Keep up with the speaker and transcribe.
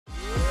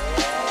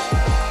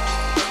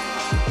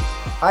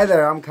Hi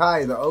there, I'm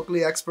Kai, the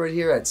Oakley expert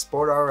here at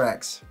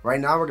SportRx. Right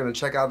now we're going to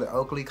check out the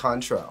Oakley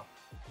Contrail.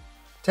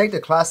 Take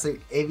the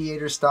classic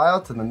aviator style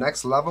to the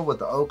next level with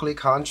the Oakley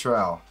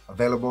Contrail.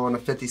 Available in a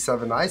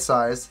 57i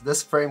size,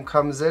 this frame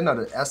comes in at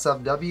an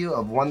SFW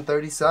of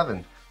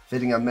 137,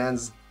 fitting a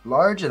men's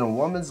large and a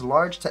woman's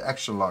large to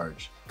extra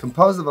large.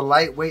 Composed of a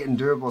lightweight and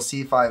durable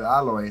C5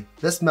 alloy,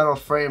 this metal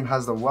frame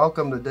has the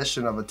welcomed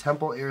addition of a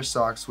temple ear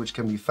socks which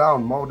can be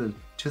found molded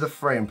to the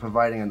frame,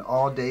 providing an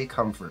all-day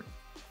comfort.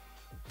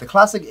 The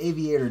classic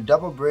aviator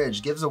double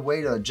bridge gives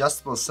way to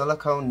adjustable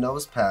silicone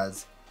nose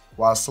pads,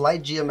 while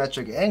slight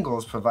geometric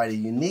angles provide a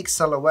unique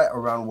silhouette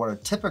around what are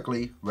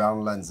typically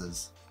round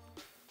lenses.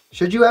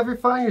 Should you ever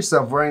find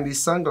yourself wearing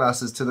these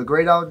sunglasses to the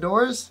great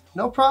outdoors?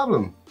 No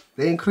problem.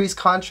 They increase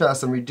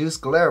contrast and reduce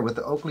glare with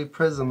the Oakley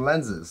Prism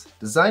lenses,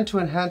 designed to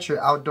enhance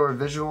your outdoor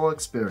visual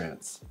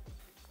experience.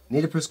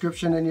 Need a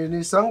prescription in your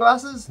new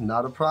sunglasses?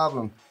 Not a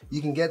problem.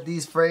 You can get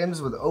these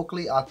frames with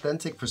Oakley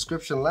authentic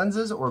prescription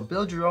lenses or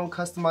build your own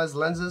customized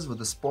lenses with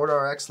the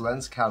SportRx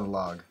lens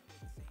catalog.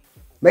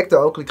 Make the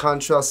Oakley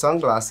Contrail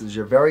sunglasses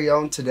your very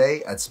own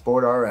today at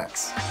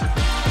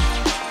SportRx.